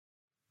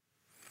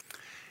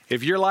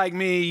If you're like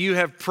me, you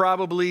have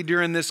probably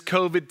during this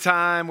COVID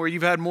time where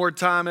you've had more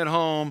time at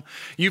home,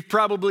 you've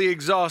probably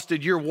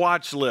exhausted your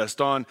watch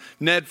list on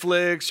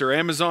Netflix or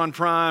Amazon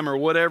Prime or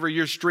whatever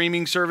your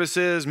streaming service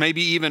is,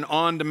 maybe even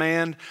on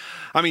demand.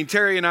 I mean,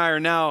 Terry and I are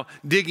now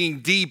digging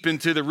deep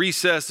into the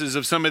recesses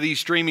of some of these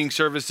streaming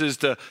services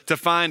to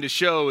find a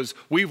show as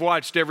we've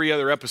watched every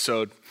other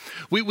episode.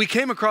 We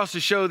came across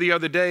a show the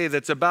other day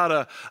that's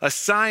about a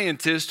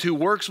scientist who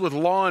works with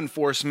law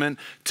enforcement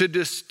to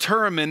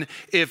determine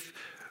if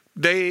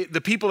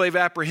the people they've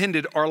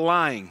apprehended are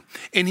lying.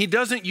 And he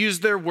doesn't use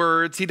their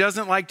words. He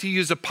doesn't like to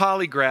use a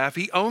polygraph.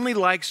 He only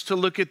likes to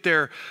look at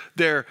their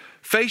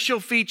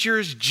facial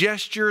features,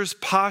 gestures,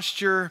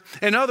 posture.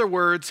 In other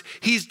words,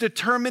 he's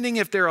determining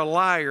if they're a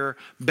liar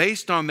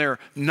based on their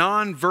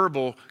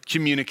nonverbal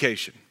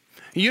communication.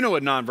 You know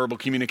what nonverbal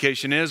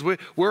communication is. We're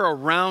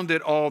around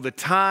it all the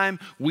time.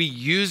 We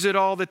use it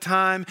all the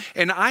time.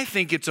 And I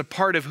think it's a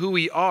part of who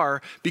we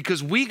are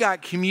because we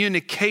got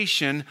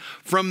communication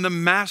from the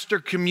master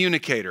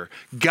communicator,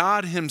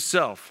 God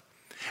himself.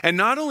 And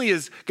not only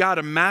is God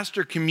a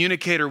master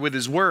communicator with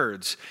his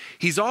words,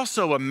 he's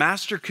also a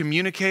master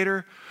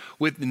communicator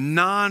with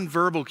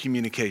nonverbal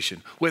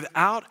communication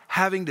without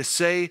having to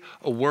say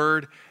a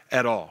word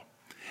at all.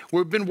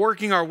 We've been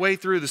working our way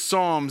through the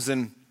Psalms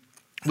and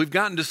we've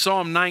gotten to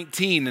Psalm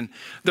 19, and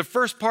the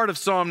first part of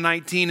Psalm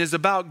 19 is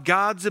about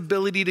God's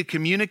ability to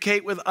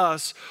communicate with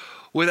us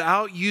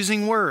without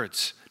using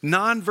words,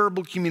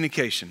 nonverbal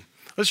communication.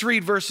 Let's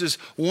read verses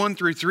 1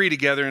 through 3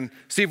 together and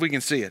see if we can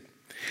see it.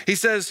 He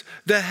says,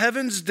 "The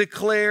heavens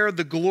declare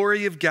the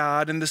glory of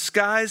God, and the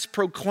skies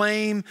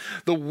proclaim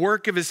the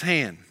work of his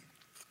hand."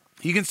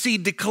 You can see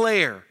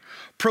declare,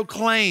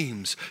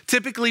 proclaims.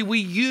 Typically, we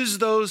use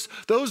those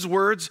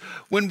words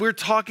when we're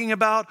talking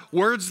about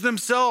words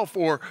themselves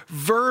or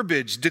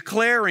verbiage,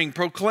 declaring,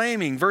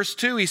 proclaiming. Verse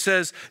 2, he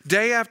says,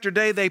 day after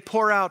day they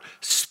pour out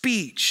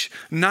speech.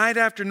 Night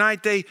after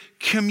night they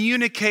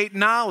communicate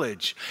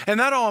knowledge.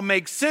 And that all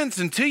makes sense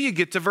until you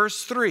get to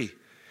verse 3.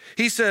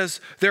 He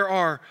says, there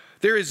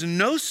is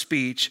no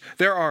speech,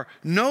 there are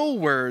no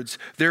words,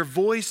 their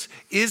voice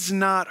is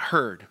not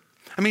heard.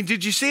 I mean,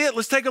 did you see it?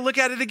 Let's take a look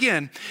at it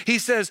again. He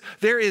says,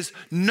 there is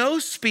no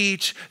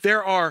speech,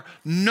 there are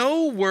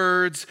no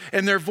words,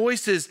 and their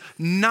voice is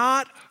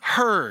not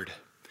heard.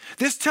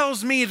 This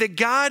tells me that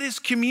God is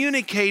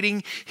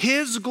communicating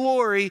his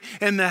glory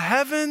in the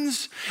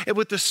heavens and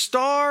with the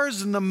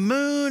stars and the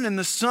moon and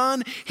the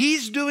sun.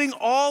 He's doing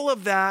all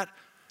of that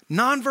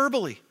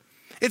non-verbally.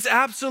 It's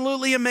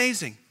absolutely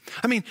amazing.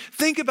 I mean,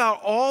 think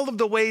about all of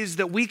the ways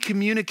that we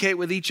communicate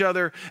with each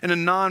other in a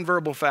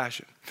nonverbal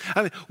fashion.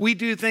 I mean, we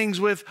do things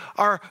with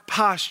our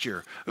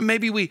posture.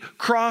 Maybe we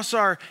cross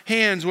our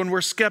hands when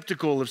we're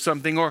skeptical of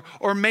something,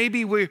 or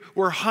maybe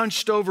we're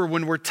hunched over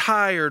when we're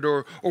tired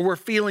or we're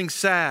feeling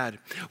sad.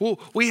 Well,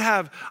 we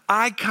have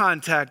eye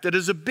contact that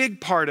is a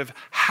big part of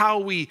how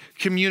we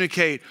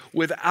communicate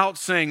without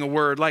saying a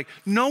word. Like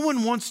no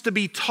one wants to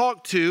be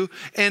talked to,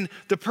 and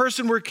the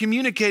person we're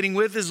communicating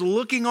with is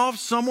looking off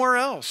somewhere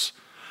else.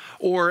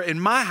 Or in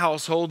my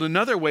household,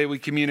 another way we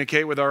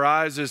communicate with our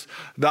eyes is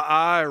the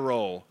eye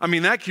roll. I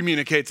mean, that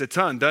communicates a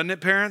ton, doesn't it,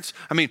 parents?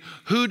 I mean,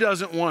 who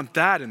doesn't want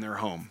that in their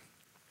home?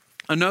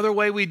 Another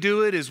way we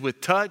do it is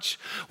with touch.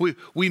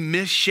 We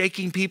miss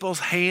shaking people's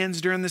hands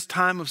during this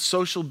time of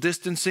social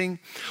distancing.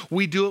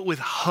 We do it with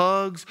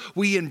hugs.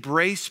 We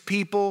embrace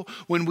people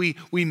when we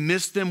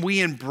miss them.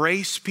 We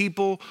embrace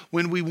people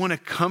when we want to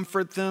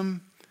comfort them.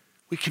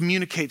 We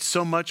communicate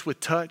so much with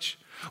touch.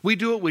 We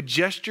do it with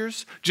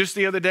gestures. Just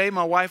the other day,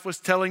 my wife was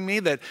telling me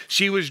that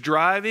she was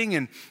driving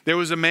and there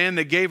was a man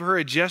that gave her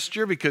a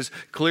gesture because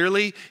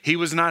clearly he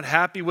was not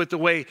happy with the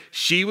way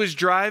she was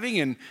driving,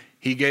 and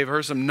he gave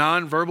her some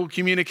nonverbal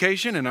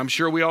communication, and I'm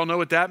sure we all know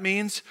what that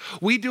means.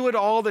 We do it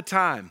all the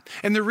time.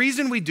 And the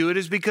reason we do it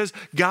is because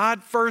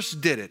God first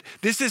did it.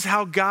 This is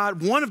how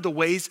one of the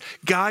ways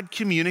God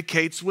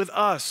communicates with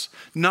us,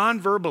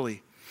 nonverbally.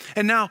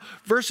 And now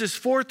verses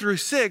 4 through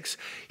 6,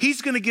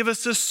 he's going to give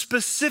us a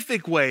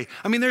specific way.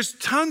 I mean, there's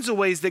tons of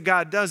ways that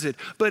God does it,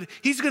 but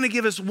he's going to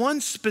give us one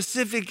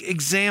specific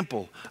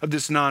example of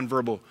this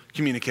nonverbal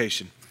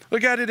communication.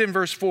 Look at it in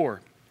verse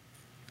 4.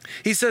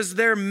 He says,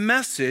 their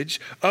message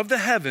of the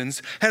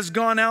heavens has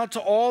gone out to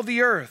all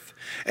the earth,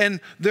 and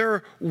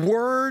their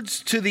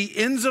words to the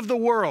ends of the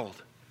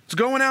world. It's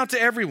going out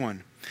to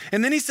everyone.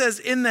 And then he says,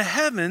 in the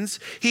heavens,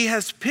 he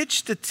has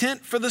pitched a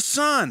tent for the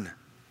sun.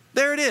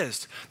 There it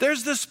is.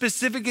 There's the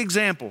specific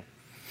example.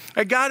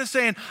 God is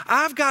saying,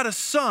 I've got a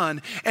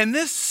son, and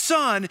this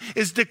son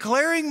is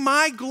declaring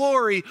my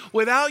glory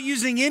without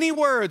using any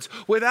words,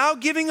 without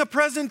giving a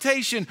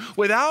presentation,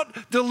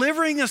 without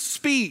delivering a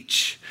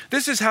speech.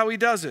 This is how he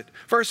does it.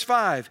 Verse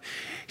 5,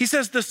 he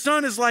says, the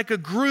son is like a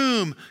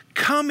groom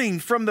coming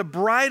from the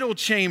bridal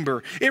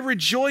chamber. It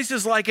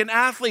rejoices like an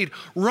athlete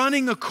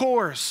running a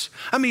course.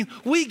 I mean,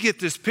 we get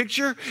this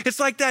picture. It's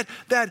like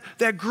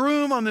that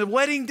groom on the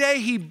wedding day,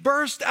 he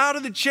burst out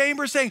of the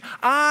chamber saying,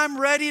 I'm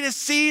ready to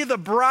see the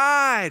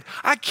bride.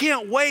 I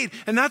can't wait.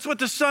 And that's what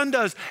the sun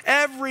does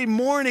every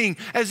morning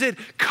as it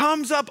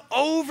comes up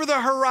over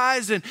the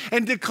horizon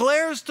and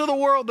declares to the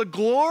world the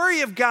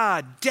glory of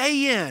God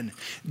day in,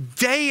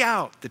 day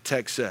out, the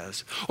text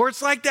says. Or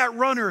it's like that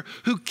runner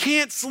who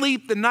can't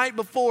sleep the night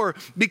before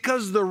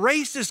because the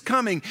race is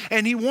coming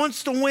and he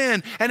wants to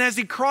win. And as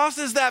he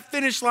crosses that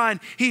finish line,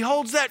 he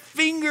holds that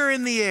finger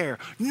in the air.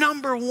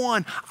 Number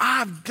one,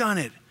 I've done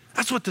it.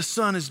 That's what the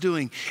sun is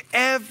doing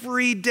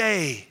every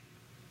day.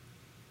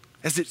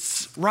 As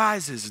it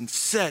rises and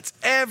sets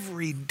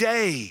every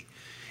day,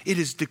 it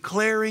is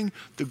declaring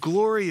the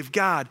glory of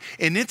God.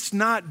 And it's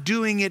not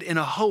doing it in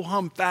a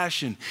ho-hum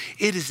fashion.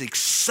 It is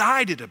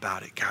excited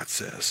about it, God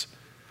says.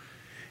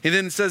 And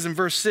then it says in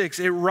verse 6,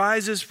 it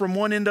rises from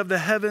one end of the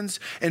heavens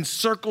and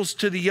circles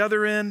to the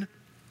other end.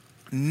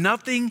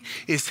 Nothing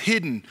is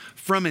hidden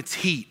from its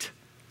heat.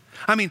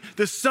 I mean,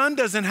 the sun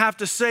doesn't have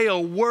to say a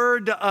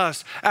word to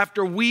us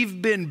after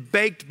we've been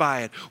baked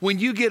by it. When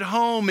you get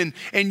home and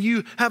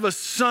you have a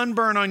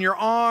sunburn on your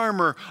arm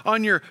or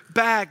on your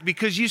back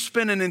because you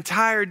spent an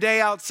entire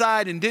day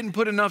outside and didn't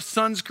put enough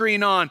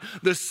sunscreen on,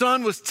 the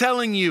sun was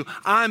telling you,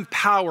 I'm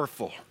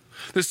powerful.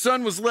 The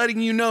sun was letting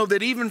you know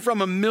that even from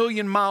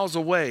 1,000,000 miles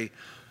away,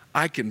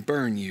 I can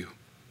burn you.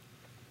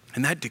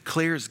 And that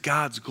declares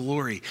God's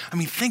glory. I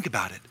mean, think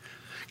about it.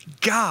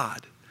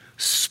 God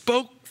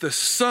spoke the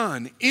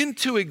sun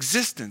into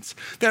existence,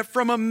 that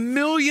from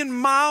 1,000,000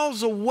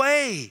 miles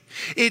away,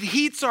 it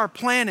heats our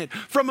planet.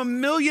 From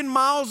 1,000,000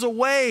 miles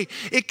away,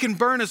 it can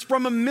burn us.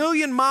 From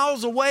 1,000,000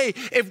 miles away,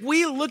 if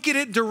we look at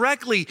it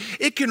directly,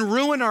 it can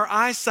ruin our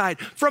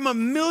eyesight. From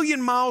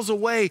 1,000,000 miles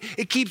away,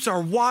 it keeps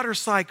our water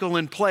cycle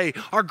in play,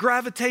 our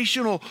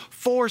gravitational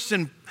force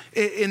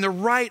in the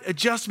right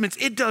adjustments.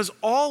 It does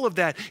all of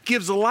that,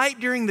 gives light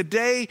during the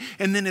day,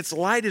 and then its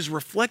light is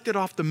reflected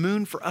off the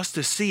moon for us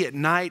to see at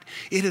night.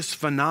 It is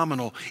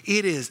phenomenal.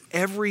 It is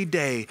every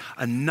day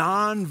a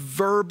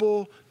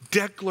nonverbal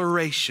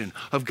declaration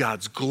of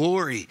God's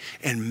glory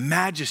and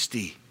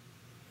majesty,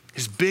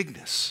 his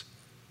bigness.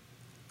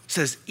 It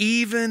says,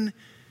 even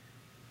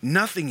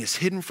nothing is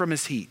hidden from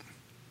his heat.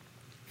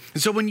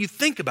 And so when you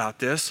think about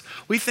this,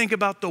 we think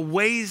about the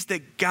ways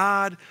that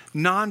God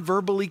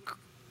nonverbally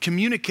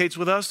communicates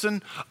with us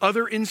in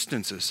other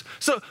instances.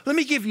 So let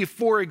me give you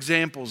 4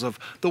 examples of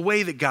the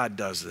way that God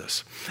does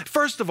this.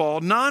 First of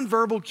all,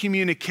 nonverbal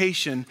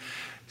communication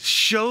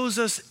shows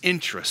us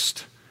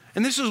interest.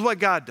 And this is what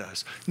God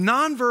does.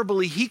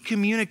 Nonverbally, he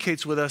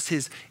communicates with us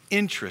his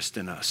interest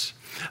in us.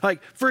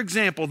 Like, for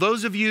example,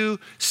 those of you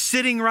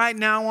sitting right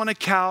now on a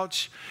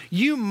couch,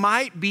 you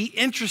might be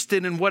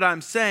interested in what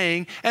I'm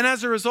saying, and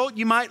as a result,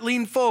 you might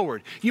lean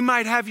forward. You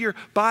might have your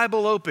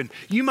Bible open.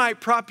 You might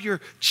prop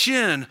your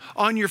chin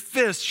on your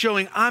fist,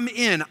 showing I'm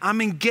in, I'm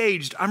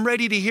engaged, I'm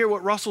ready to hear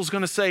what Russell's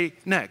going to say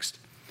next.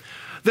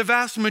 The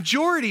vast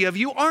majority of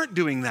you aren't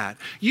doing that.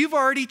 You've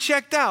already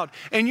checked out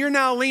and you're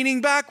now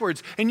leaning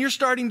backwards and you're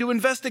starting to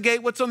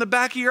investigate what's on the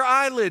back of your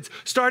eyelids,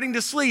 starting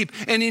to sleep.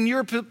 And in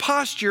your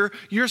posture,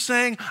 you're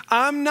saying,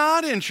 I'm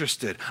not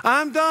interested.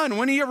 I'm done.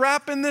 When are you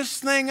wrapping this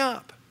thing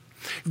up?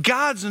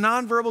 God's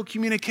nonverbal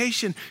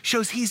communication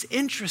shows he's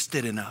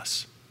interested in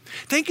us.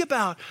 Think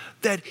about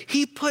that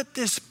he put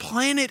this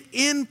planet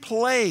in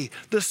play,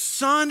 the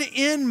sun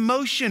in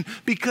motion,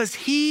 because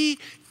he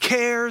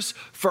cares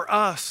for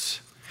us.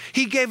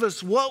 He gave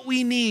us what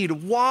we need,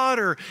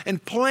 water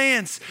and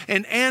plants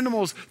and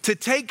animals to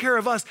take care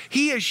of us.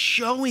 He is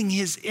showing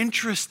his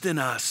interest in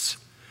us.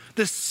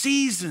 The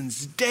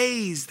seasons,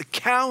 days, the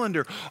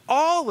calendar,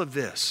 all of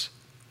this.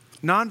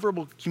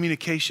 Nonverbal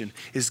communication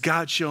is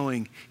God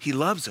showing he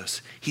loves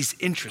us. He's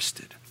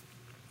interested.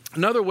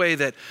 Another way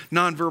that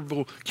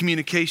nonverbal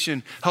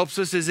communication helps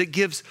us is it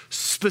gives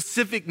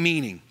specific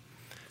meaning.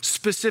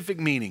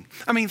 Specific meaning.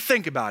 I mean,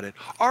 think about it.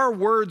 Our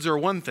words are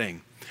one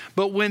thing.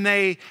 But when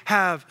they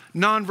have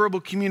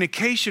nonverbal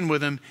communication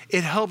with them,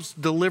 it helps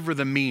deliver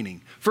the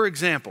meaning. For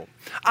example,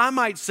 I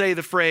might say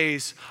the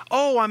phrase,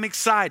 oh, I'm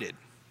excited.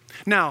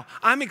 Now,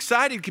 I'm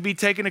excited could be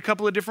taken a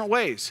couple of different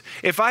ways.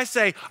 If I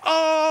say,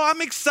 oh,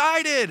 I'm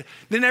excited,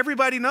 then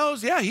everybody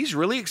knows, yeah, he's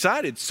really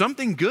excited.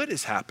 Something good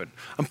has happened.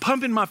 I'm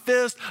pumping my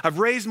fist. I've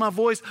raised my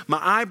voice. My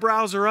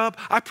eyebrows are up.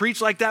 I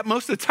preach like that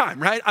most of the time,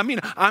 right? I mean,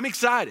 I'm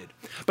excited.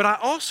 But I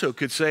also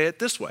could say it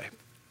this way.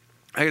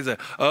 I could say,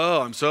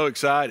 oh, I'm so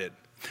excited.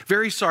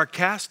 Very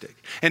sarcastic.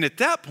 And at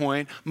that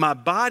point, my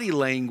body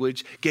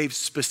language gave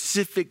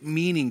specific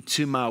meaning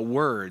to my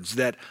words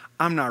that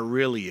I'm not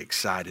really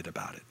excited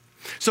about it.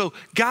 So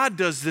God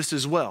does this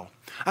as well.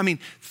 I mean,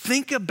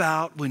 think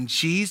about when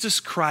Jesus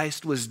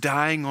Christ was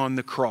dying on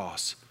the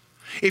cross.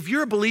 If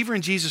you're a believer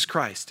in Jesus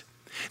Christ,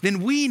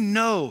 then we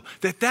know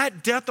that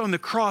that death on the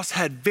cross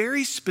had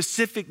very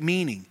specific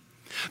meaning.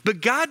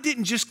 But God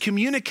didn't just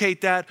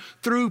communicate that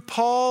through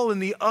Paul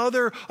and the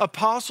other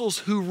apostles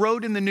who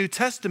wrote in the New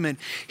Testament.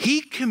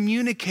 He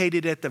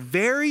communicated at the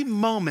very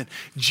moment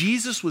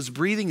Jesus was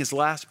breathing his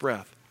last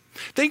breath.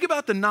 Think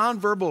about the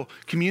nonverbal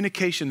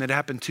communication that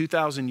happened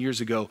 2,000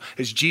 years ago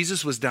as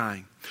Jesus was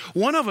dying.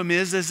 One of them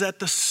is that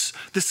the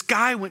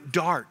sky went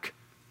dark.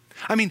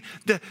 I mean,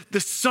 the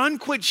sun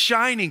quit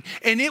shining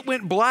and it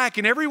went black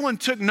and everyone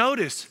took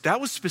notice. That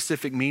was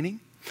specific meaning.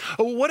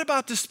 Oh, what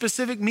about the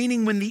specific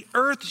meaning when the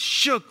earth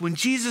shook, when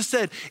Jesus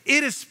said,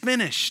 "It is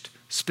finished"?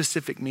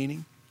 Specific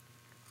meaning.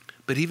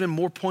 But even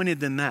more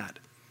pointed than that,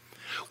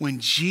 when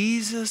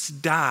Jesus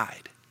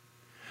died,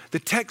 the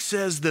text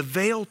says the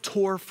veil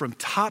tore from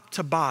top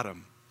to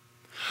bottom.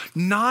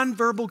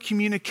 Nonverbal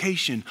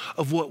communication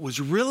of what was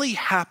really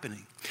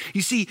happening.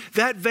 You see,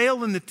 that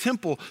veil in the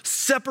temple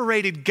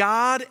separated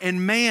God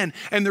and man.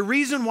 And the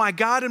reason why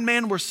God and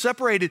man were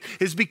separated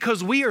is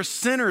because we are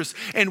sinners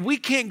and we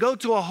can't go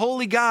to a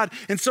holy God.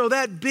 And so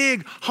that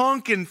big,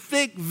 honking,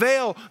 thick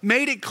veil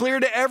made it clear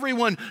to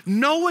everyone,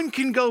 no one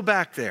can go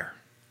back there.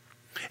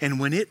 And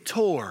when it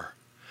tore,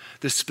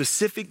 the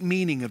specific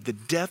meaning of the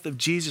death of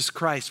Jesus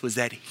Christ was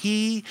that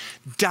he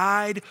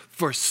died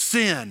for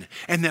sin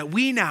and that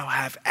we now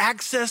have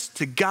access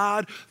to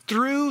God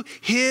through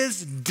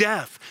his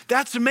death.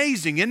 That's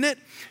amazing, isn't it?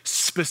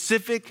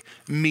 Specific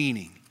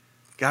meaning.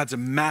 God's a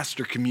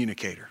master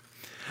communicator.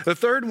 The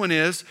third one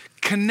is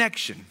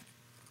connection.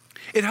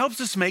 It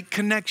helps us make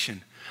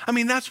connection. I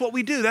mean, that's what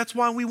we do. That's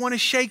why we want to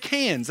shake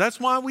hands. That's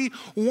why we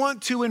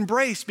want to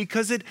embrace,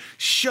 because it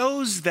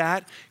shows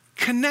that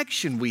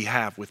connection we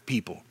have with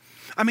people.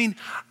 I mean,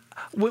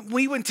 when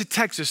we went to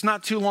Texas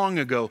not too long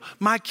ago,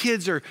 my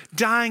kids are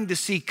dying to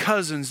see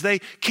cousins. They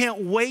can't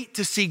wait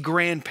to see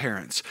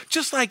grandparents,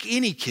 just like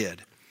any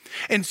kid.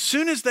 And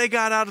soon as they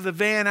got out of the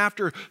van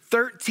after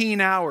 13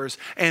 hours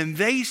and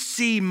they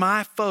see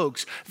my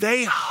folks,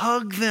 they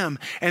hug them.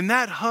 And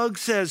that hug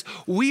says,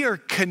 "We are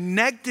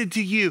connected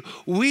to you.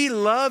 We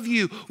love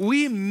you.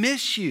 We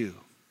miss you."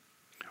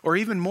 Or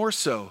even more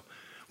so,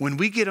 when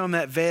we get on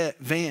that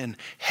van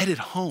headed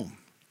home,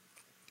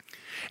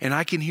 and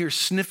I can hear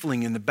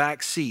sniffling in the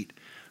back seat,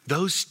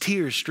 those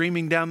tears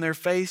streaming down their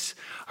face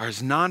are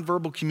as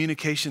nonverbal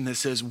communication that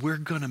says, we're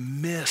going to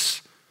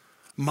miss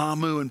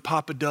Mamu and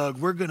Papa Doug.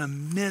 We're going to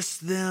miss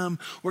them.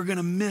 We're going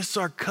to miss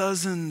our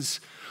cousins.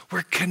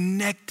 We're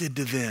connected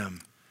to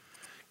them.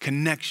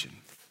 Connection.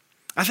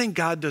 I think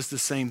God does the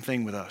same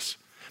thing with us.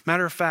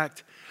 Matter of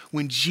fact,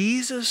 when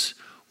Jesus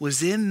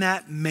was in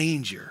that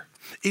manger,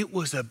 it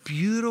was a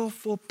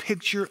beautiful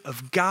picture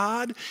of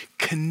God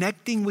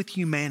connecting with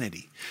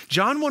humanity.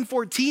 John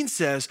 1:14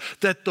 says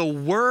that the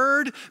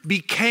Word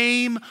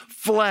became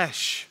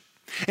flesh.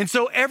 And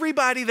so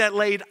everybody that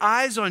laid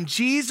eyes on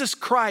Jesus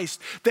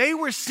Christ, they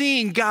were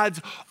seeing God's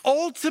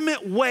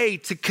ultimate way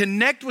to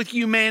connect with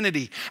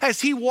humanity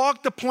as he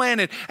walked the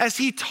planet, as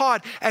he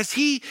taught, as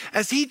he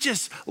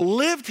just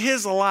lived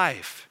his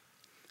life.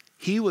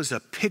 He was a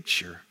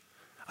picture,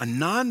 a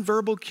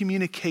nonverbal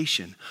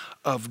communication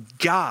of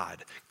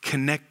God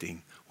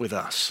connecting with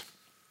us.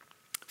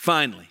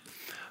 Finally,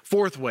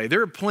 fourth way,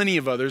 there are plenty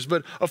of others,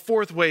 but a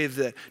fourth way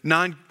that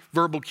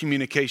nonverbal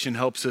communication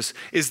helps us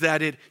is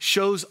that it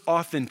shows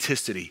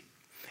authenticity.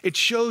 It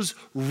shows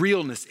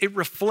realness. It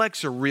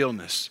reflects a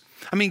realness.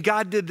 I mean,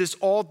 God did this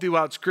all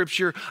throughout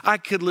Scripture. I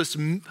could list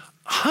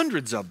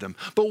hundreds of them,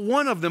 but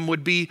one of them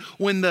would be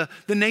when the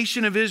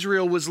nation of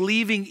Israel was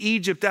leaving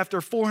Egypt after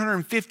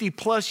 450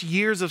 plus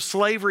years of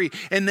slavery,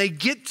 and they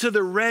get to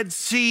the Red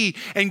Sea,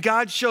 and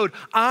God showed,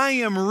 I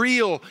am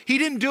real. He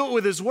didn't do it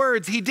with his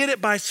words. He did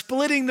it by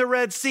splitting the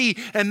Red Sea,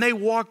 and they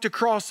walked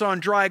across on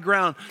dry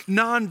ground.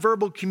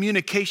 Nonverbal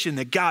communication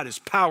that God is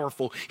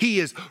powerful. He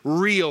is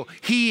real.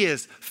 He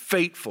is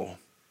faithful.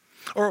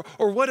 Or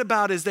what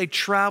about as they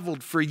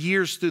traveled for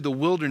years through the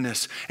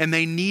wilderness and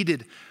they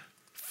needed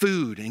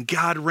food, and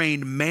God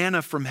rained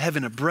manna from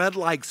heaven, a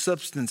bread-like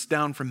substance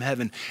down from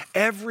heaven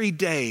every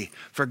day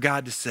for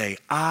God to say,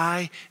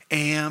 I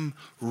am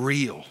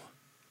real.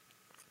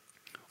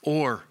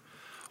 Or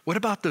what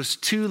about those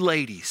two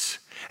ladies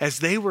as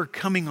they were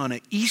coming on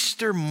an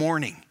Easter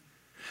morning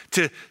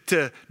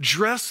to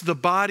dress the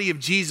body of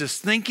Jesus,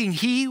 thinking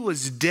he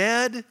was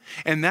dead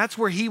and that's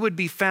where he would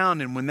be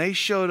found. And when they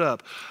showed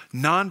up,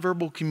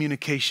 nonverbal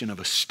communication of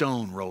a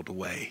stone rolled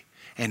away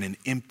and an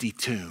empty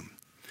tomb.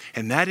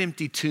 And that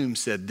empty tomb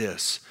said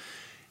this,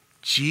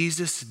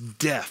 Jesus'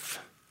 death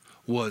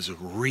was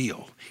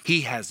real.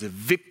 He has a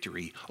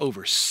victory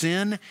over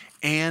sin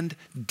and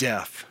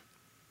death.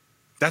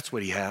 That's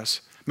what he has.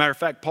 Matter of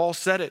fact, Paul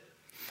said it.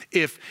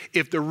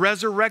 If the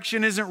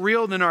resurrection isn't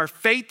real, then our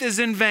faith is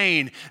in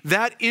vain.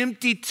 That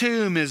empty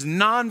tomb is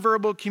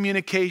nonverbal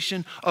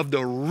communication of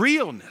the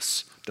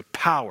realness, the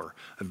power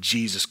of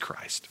Jesus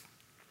Christ.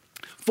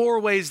 4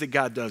 ways that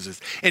God does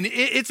this. And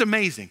it's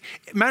amazing.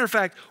 Matter of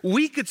fact,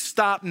 we could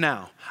stop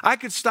now. I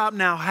could stop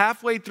now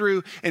halfway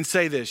through and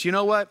say this. You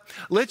know what?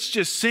 Let's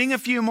just sing a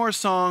few more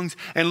songs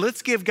and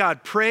let's give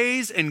God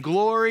praise and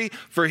glory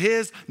for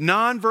his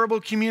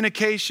nonverbal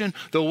communication,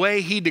 the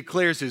way he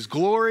declares his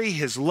glory,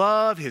 his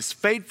love, his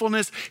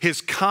faithfulness,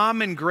 his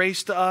common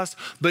grace to us.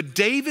 But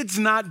David's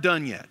not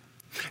done yet.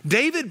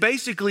 David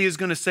basically is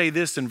going to say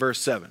this in verse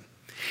 7.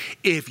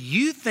 If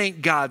you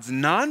think God's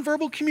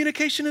nonverbal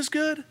communication is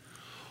good,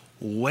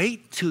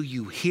 wait till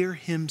you hear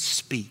him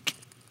speak.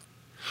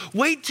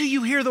 Wait till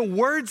you hear the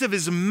words of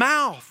his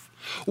mouth.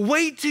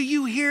 Wait till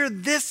you hear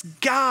this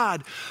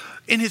God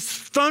in his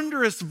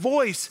thunderous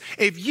voice.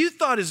 If you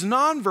thought his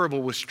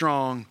nonverbal was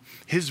strong,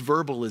 his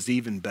verbal is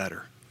even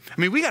better. I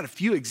mean, we got a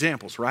few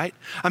examples, right?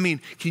 I mean,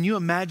 can you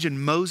imagine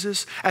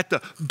Moses at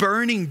the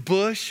burning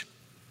bush?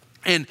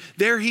 And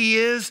there he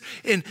is,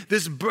 and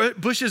this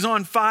bush is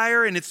on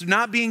fire and it's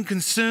not being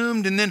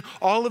consumed. And then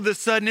all of a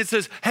sudden it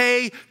says,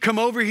 hey, come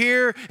over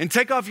here and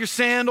take off your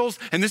sandals.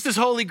 And this is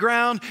holy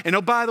ground. And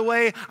oh, by the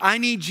way, I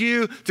need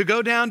you to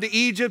go down to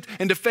Egypt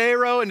and to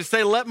Pharaoh and to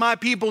say, let my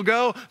people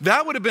go.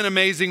 That would have been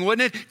amazing,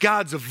 wouldn't it?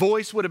 God's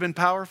voice would have been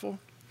powerful.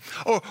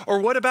 Or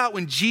what about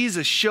when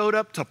Jesus showed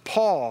up to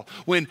Paul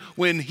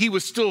when he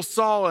was still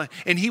Saul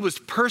and he was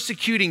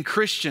persecuting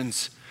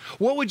Christians?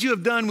 What would you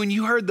have done when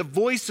you heard the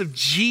voice of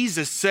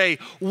Jesus say,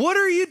 what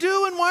are you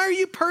doing? Why are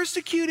you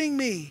persecuting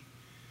me?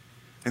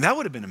 And that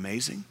would have been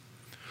amazing.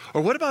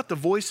 Or what about the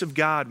voice of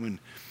God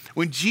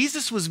when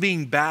Jesus was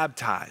being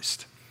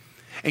baptized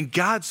and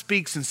God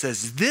speaks and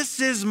says,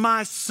 this is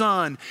my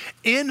son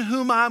in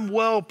whom I'm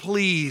well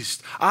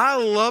pleased. I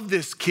love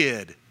this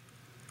kid.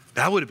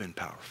 That would have been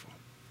powerful.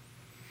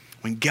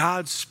 When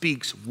God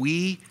speaks,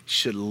 we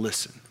should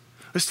listen.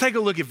 Let's take a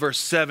look at verse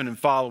 7 and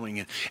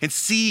following and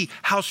see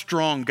how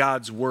strong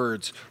God's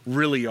words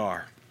really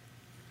are.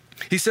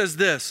 He says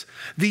this,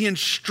 the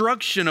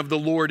instruction of the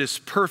Lord is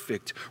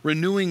perfect,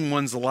 renewing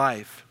one's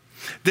life.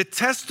 The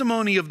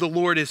testimony of the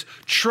Lord is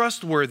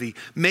trustworthy,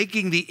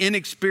 making the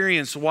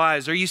inexperienced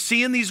wise. Are you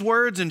seeing these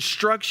words,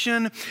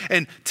 instruction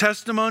and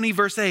testimony?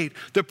 Verse 8,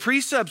 the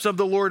precepts of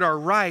the Lord are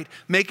right,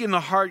 making the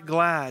heart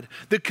glad.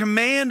 The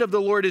command of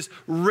the Lord is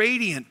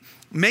radiant,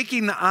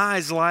 making the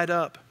eyes light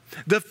up.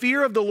 The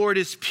fear of the Lord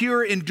is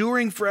pure,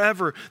 enduring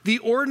forever. The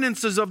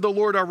ordinances of the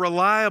Lord are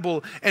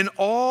reliable and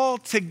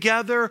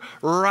altogether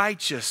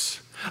righteous.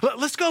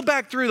 Let's go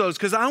back through those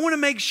because I want to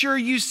make sure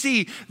you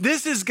see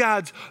this is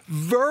God's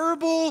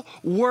verbal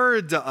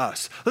word to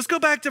us. Let's go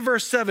back to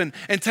verse 7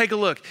 and take a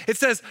look. It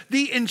says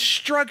the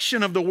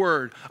instruction of the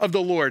word of the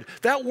Lord.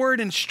 That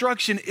word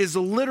instruction is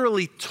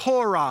literally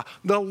Torah,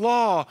 the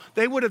law.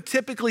 They would have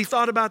typically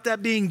thought about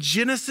that being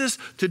Genesis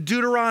to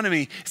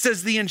Deuteronomy. It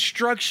says the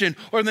instruction,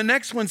 or the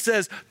next one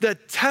says the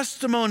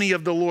testimony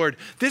of the Lord.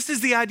 This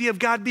is the idea of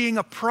God being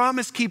a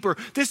promise keeper.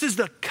 This is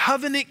the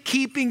covenant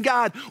keeping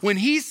God. When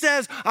he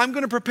says, I'm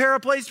going to prepare a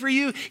place for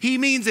you, he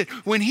means it.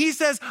 When he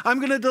says, I'm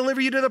going to deliver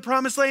you to the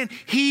promised land,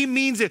 he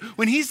means it.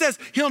 When he says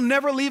he'll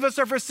never leave us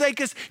or forsake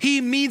us,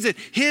 he means it.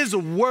 His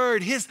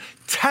word, his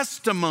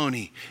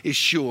testimony is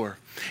sure.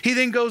 He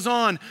then goes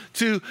on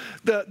to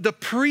the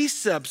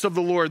precepts of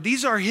the Lord.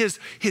 These are his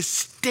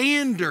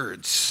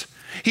standards.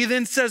 He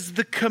then says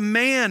the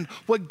command,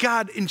 what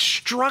God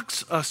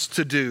instructs us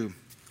to do.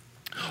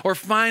 Or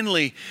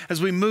finally,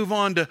 as we move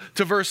on to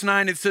verse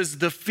 9, it says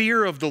the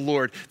fear of the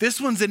Lord. This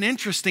one's an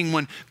interesting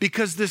one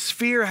because this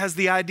fear has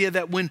the idea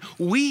that when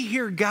we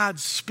hear God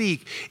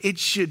speak, it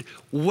should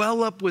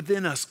well up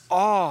within us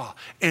awe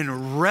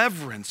and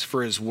reverence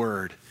for his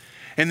word.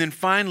 And then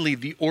finally,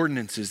 the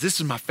ordinances. This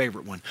is my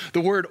favorite one.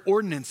 The word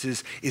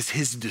ordinances is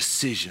his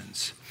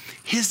decisions.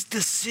 His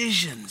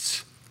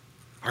decisions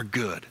are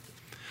good.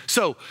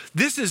 So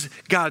this is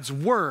God's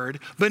word,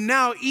 but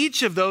now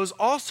each of those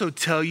also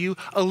tell you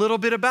a little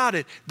bit about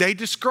it. They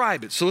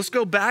describe it. So let's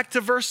go back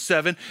to verse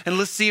 7 and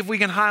let's see if we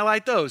can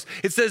highlight those.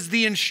 It says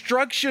the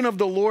instruction of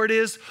the Lord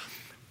is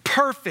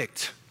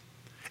perfect.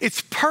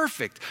 It's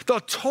perfect. The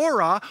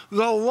Torah,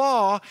 the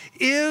law,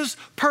 is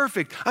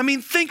perfect. I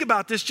mean, think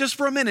about this just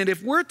for a minute.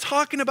 If we're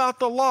talking about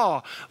the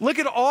law, look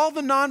at all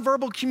the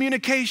nonverbal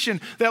communication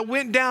that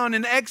went down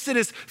in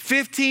Exodus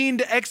 15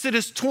 to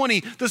Exodus 20,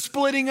 the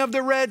splitting of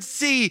the Red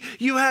Sea.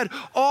 You had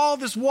all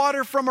this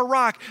water from a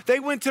rock. They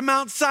went to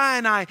Mount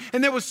Sinai,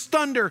 and there was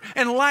thunder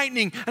and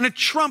lightning and a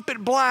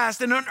trumpet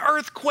blast and an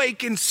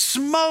earthquake and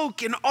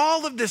smoke and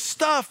all of this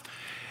stuff.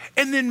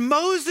 And then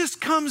Moses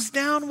comes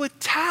down with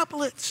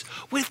tablets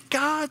with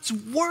God's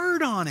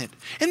word on it.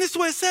 And this is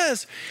what it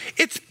says.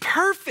 It's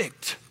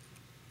perfect.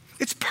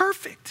 It's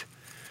perfect.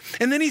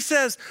 And then he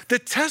says, the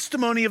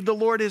testimony of the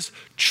Lord is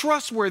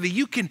trustworthy.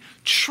 You can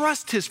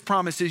trust his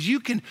promises. You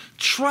can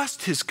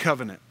trust his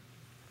covenant.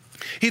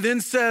 He then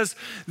says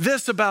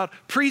this about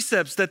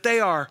precepts, that they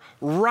are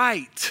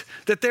right,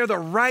 that they're the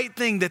right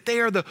thing, that they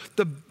are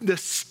the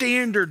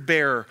standard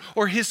bearer,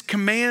 or his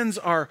commands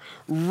are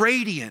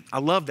radiant. I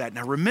love that.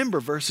 Now remember,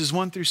 verses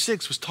 1 through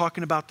 6 was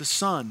talking about the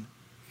sun.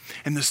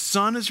 And the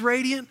sun is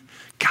radiant.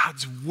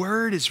 God's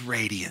word is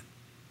radiant.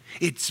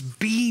 It's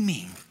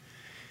beaming.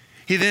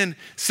 He then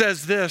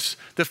says this,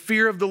 the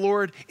fear of the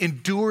Lord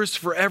endures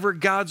forever.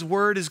 God's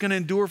word is going to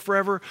endure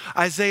forever.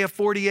 Isaiah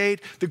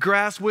 48, the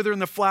grass wither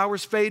and the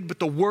flowers fade, but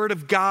the word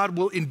of God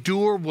will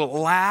endure, will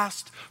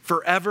last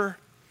forever.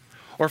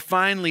 Or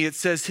finally, it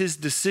says his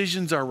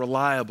decisions are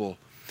reliable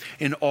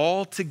and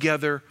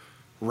altogether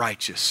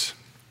righteous.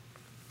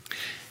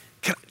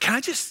 Can I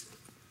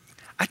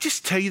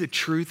just tell you the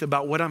truth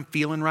about what I'm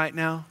feeling right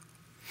now?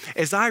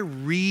 As I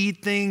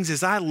read things,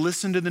 as I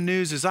listen to the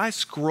news, as I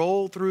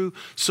scroll through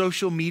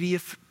social media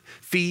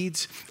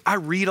feeds, I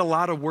read a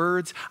lot of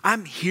words.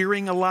 I'm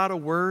hearing a lot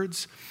of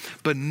words,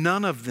 but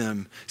none of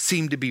them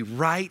seem to be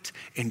right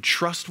and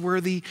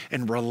trustworthy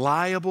and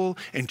reliable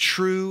and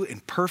true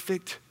and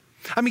perfect.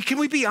 I mean, can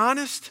we be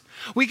honest?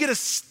 We get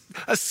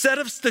a set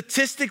of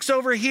statistics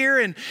over here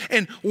and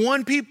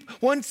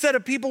one set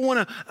of people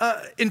want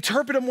to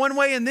interpret them one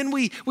way, and then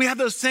we have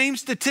those same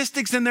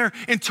statistics and they're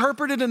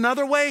interpreted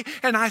another way.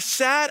 And I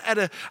sat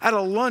at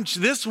a lunch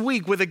this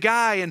week with a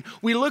guy, and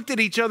we looked at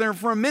each other, and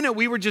for a minute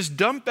we were just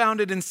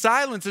dumbfounded in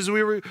silence as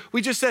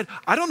we just said,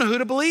 I don't know who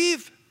to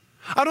believe.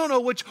 I don't know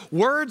which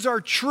words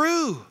are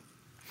true.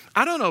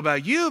 I don't know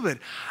about you, but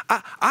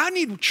I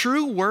need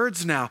true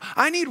words now.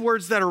 I need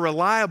words that are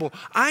reliable.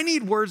 I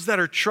need words that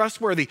are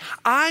trustworthy.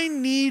 I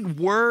need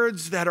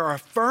words that are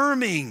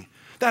affirming,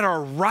 that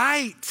are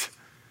right.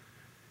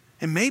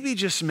 And maybe,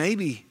 just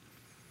maybe,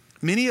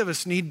 many of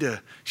us need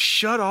to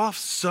shut off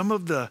some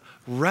of the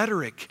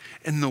rhetoric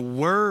and the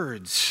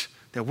words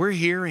that we're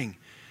hearing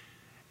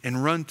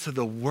and run to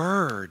the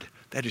word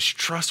that is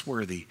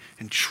trustworthy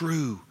and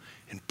true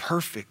and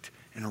perfect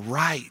and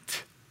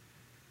right.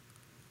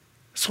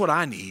 That's what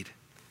I need.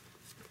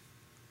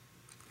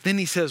 Then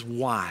he says,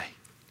 why?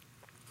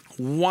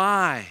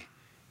 Why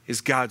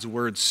is God's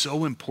word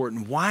so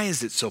important? Why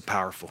is it so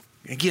powerful?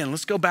 Again,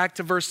 let's go back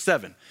to verse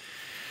 7.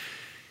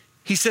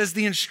 He says,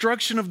 the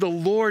instruction of the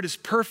Lord is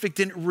perfect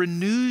and it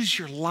renews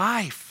your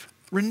life.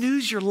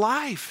 Renews your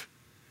life.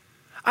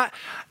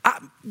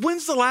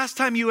 When's the last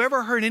time you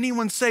ever heard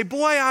anyone say,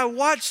 boy, I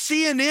watched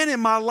CNN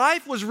and my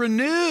life was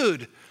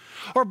renewed?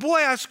 Or boy,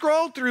 I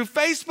scrolled through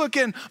Facebook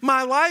and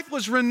my life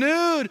was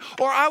renewed.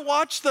 Or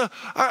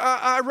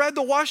I read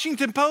the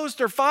Washington Post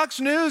or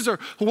Fox News or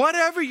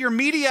whatever your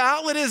media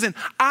outlet is, and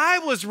I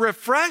was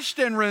refreshed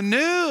and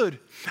renewed.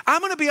 I'm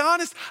going to be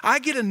honest, I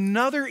get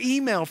another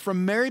email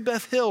from Mary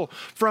Beth Hill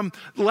from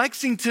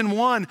Lexington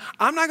One.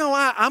 I'm not going to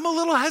lie, I'm a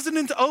little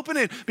hesitant to open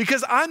it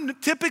because I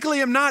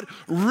typically am not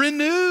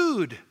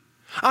renewed.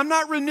 I'm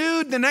not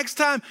renewed the next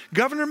time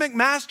Governor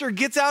McMaster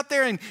gets out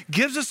there and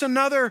gives us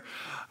another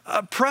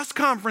press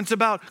conference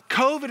about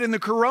COVID and the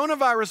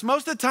coronavirus.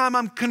 Most of the time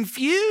I'm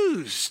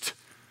confused.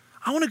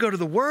 I want to go to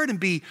the word and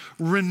be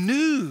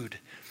renewed.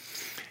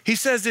 He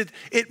says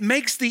it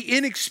makes the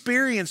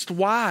inexperienced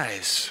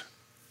wise.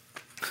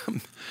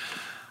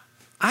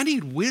 I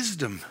need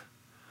wisdom.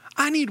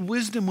 I need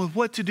wisdom with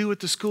what to do with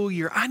the school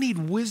year. I need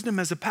wisdom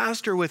as a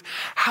pastor with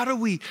how do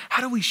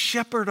we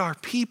shepherd our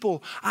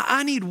people.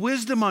 I need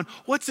wisdom on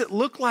what's it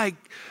look like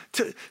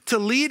to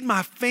lead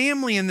my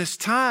family in this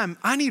time.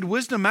 I need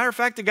wisdom. Matter of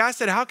fact, the guy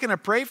said, how can I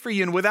pray for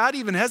you? And without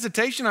even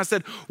hesitation, I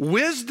said,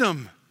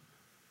 wisdom.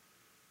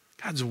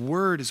 God's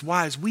word is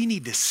wise. We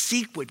need to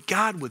seek what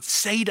God would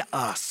say to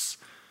us.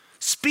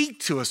 Speak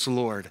to us,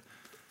 Lord,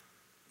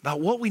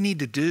 about what we need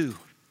to do.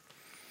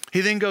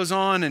 He then goes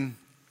on and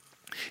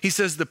he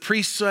says, the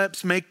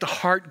precepts make the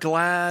heart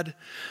glad.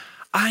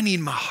 I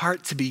need my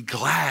heart to be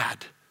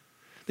glad.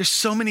 There's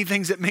so many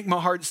things that make my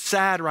heart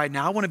sad right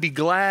now. I want to be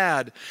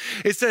glad.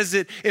 It says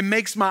it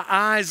makes my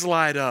eyes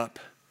light up.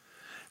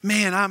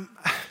 Man,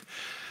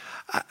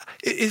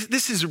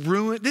 this is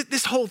ruined.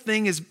 This whole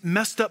thing has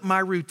messed up my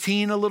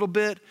routine a little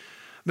bit.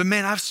 But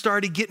man, I've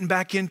started getting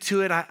back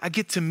into it. I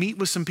get to meet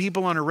with some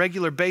people on a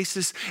regular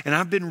basis, and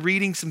I've been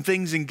reading some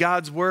things in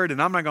God's word,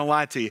 and I'm not going to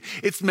lie to you.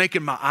 It's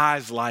making my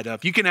eyes light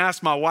up. You can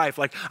ask my wife,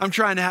 like I'm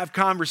trying to have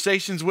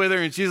conversations with her,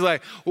 and she's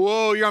like,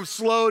 whoa, I'm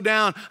slow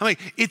down. I'm like,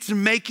 it's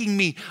making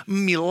me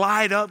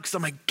light up because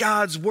I'm like,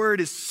 God's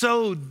word is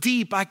so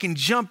deep. I can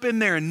jump in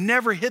there and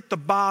never hit the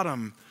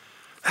bottom.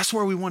 That's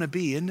where we want to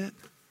be, isn't it?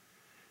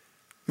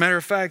 Matter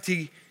of fact,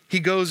 he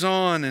goes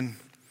on and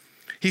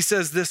he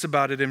says this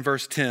about it in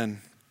verse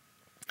 10.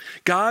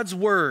 God's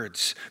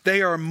words,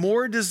 they are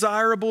more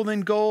desirable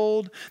than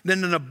gold,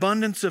 than an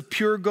abundance of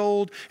pure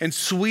gold, and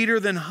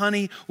sweeter than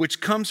honey, which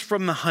comes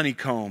from the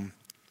honeycomb.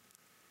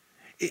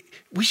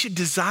 We should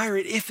desire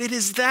it if it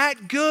is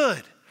that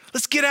good.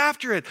 Let's get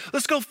after it.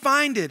 Let's go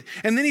find it.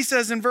 And then he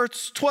says in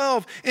verse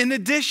 12, in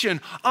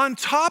addition, on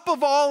top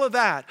of all of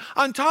that,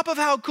 on top of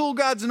how cool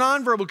God's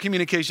nonverbal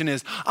communication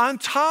is, on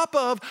top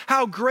of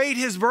how great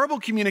his verbal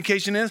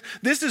communication is,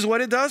 this is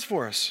what it does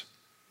for us.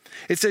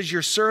 It says,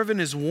 your servant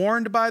is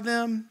warned by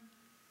them,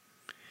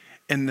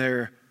 and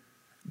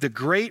the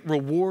great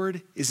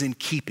reward is in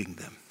keeping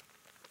them.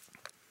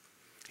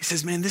 He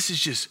says, man, this is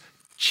just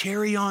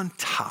cherry on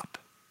top.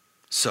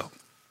 So,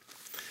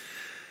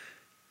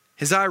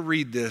 as I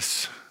read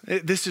this,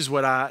 this is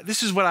what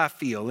I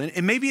feel.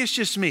 And maybe it's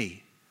just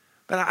me.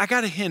 But I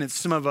got a hint at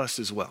some of us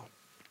as well.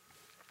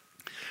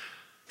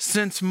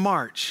 Since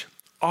March,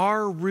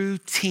 our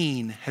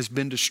routine has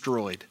been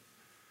destroyed.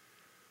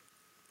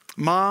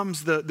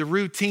 Moms, the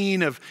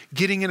routine of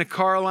getting in a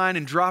car line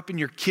and dropping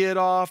your kid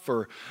off,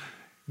 or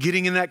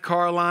getting in that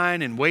car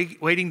line and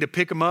waiting to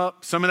pick them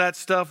up, some of that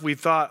stuff we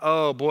thought,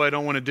 oh boy, I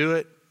don't want to do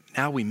it.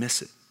 Now we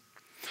miss it.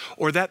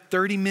 Or that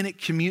 30-minute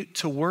commute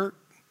to work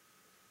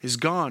is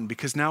gone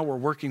because now we're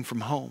working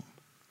from home.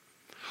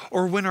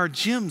 Or when our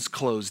gyms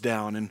closed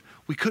down and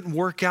we couldn't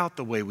work out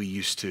the way we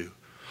used to.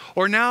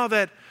 Or now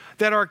that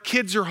our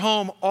kids are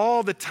home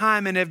all the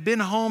time and have been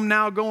home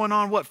now going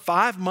on,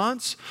 5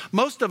 months?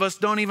 Most of us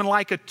don't even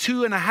like a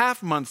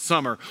 2.5-month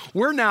summer.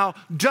 We're now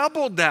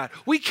doubled that.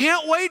 We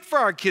can't wait for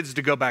our kids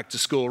to go back to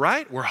school,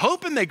 right? We're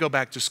hoping they go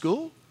back to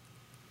school.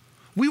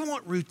 We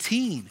want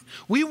routine.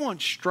 We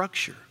want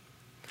structure.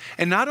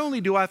 And not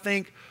only do I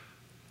think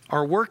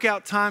our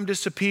workout time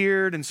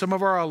disappeared and some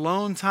of our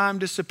alone time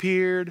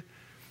disappeared,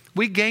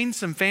 we gained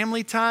some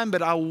family time,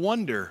 but I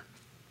wonder,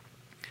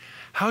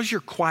 how's your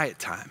quiet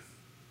time?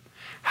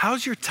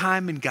 How's your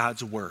time in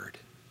God's word?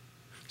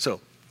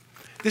 So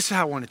this is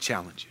how I want to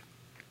challenge you.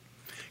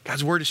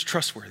 God's word is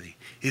trustworthy.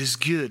 It is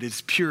good. It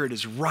is pure. It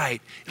is right.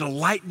 It'll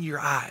lighten your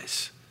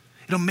eyes.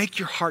 It'll make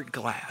your heart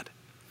glad.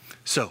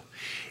 So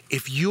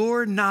if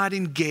you're not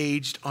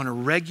engaged on a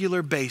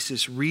regular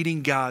basis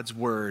reading God's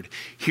word,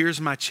 here's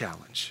my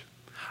challenge.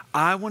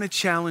 I want to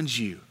challenge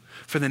you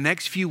for the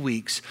next few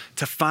weeks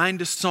to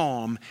find a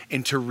psalm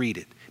and to read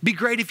it. Be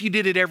great if you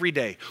did it every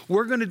day.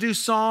 We're going to do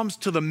Psalms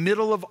till the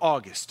middle of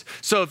August.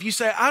 So if you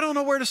say, I don't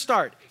know where to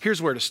start, here's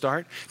where to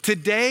start.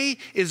 Today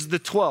is the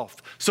 12th.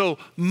 So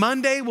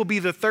Monday will be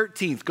the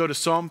 13th. Go to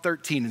Psalm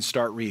 13 and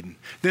start reading.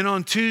 Then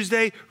on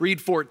Tuesday, read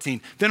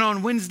 14. Then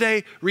on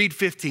Wednesday, read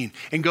 15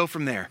 and go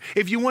from there.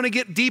 If you want to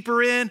get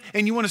deeper in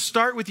and you want to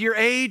start with your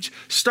age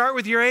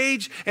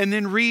and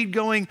then read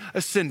going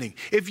ascending.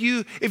 If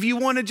you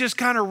want to just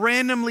kind of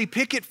randomly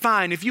pick it,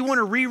 fine. If you want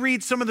to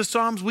reread some of the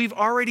Psalms we've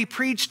already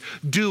preached,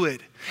 do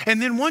it.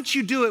 And then once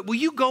you do it, will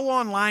you go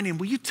online and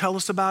will you tell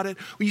us about it?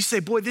 Will you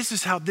say, boy, this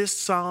is how this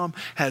psalm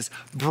has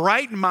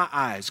brightened my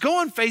eyes? Go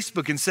on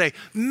Facebook and say,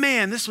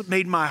 man, this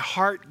made my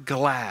heart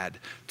glad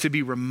to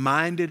be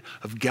reminded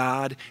of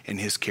God and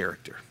his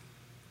character.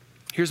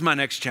 Here's my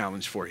next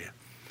challenge for you.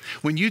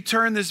 When you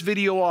turn this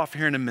video off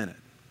here in a minute,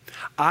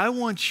 I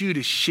want you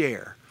to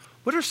share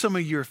what are some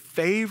of your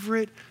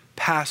favorite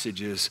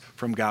passages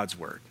from God's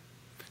word.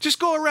 Just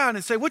go around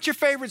and say, what's your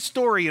favorite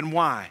story and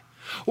why?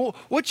 Well,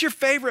 what's your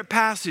favorite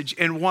passage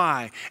and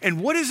why?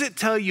 And what does it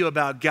tell you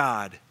about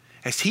God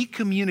as he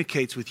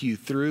communicates with you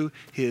through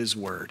his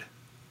word?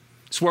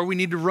 It's where we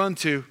need to run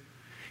to.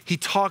 He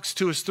talks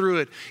to us through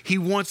it. He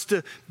wants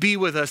to be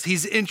with us.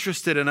 He's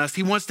interested in us.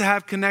 He wants to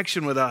have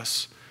connection with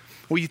us.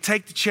 Will you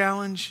take the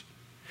challenge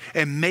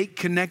and make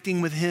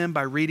connecting with him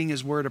by reading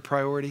his word a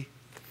priority?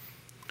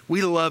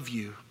 We love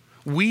you.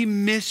 We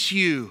miss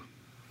you.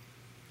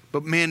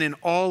 But man, in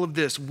all of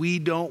this, we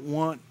don't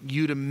want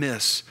you to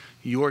miss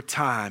your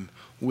time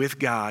with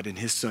God and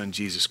his son,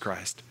 Jesus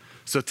Christ.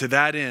 So to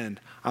that end,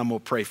 I'm going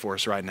to pray for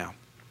us right now.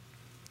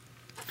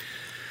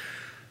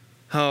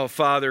 Oh,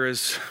 Father,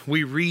 as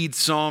we read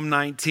Psalm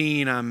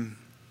 19,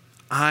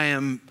 I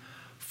am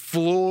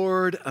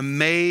floored,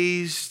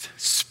 amazed,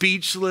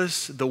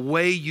 speechless, the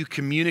way you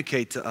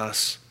communicate to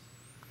us.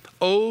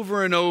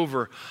 Over and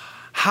over,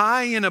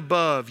 high and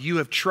above, you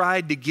have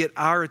tried to get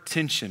our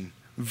attention,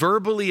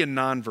 verbally and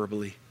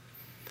non-verbally.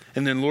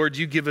 And then, Lord,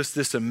 you give us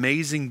this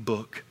amazing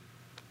book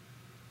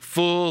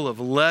full of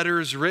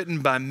letters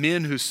written by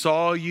men who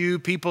saw you,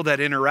 people that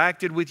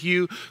interacted with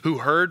you, who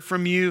heard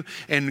from you.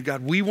 And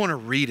God, we want to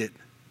read it.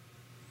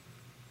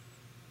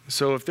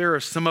 So if there are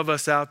some of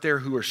us out there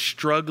who are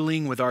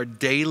struggling with our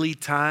daily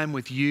time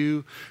with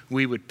you,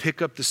 we would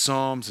pick up the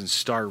Psalms and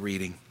start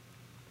reading.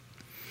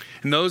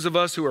 And those of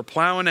us who are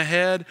plowing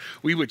ahead,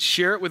 we would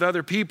share it with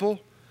other people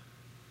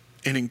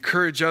and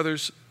encourage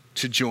others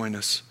to join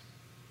us.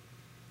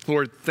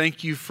 Lord,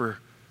 thank you for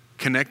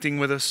connecting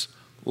with us,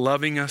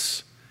 loving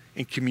us,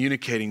 and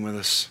communicating with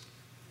us.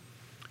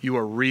 You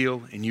are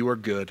real and you are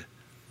good.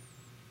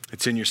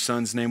 It's in your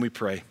son's name we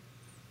pray.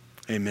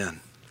 Amen.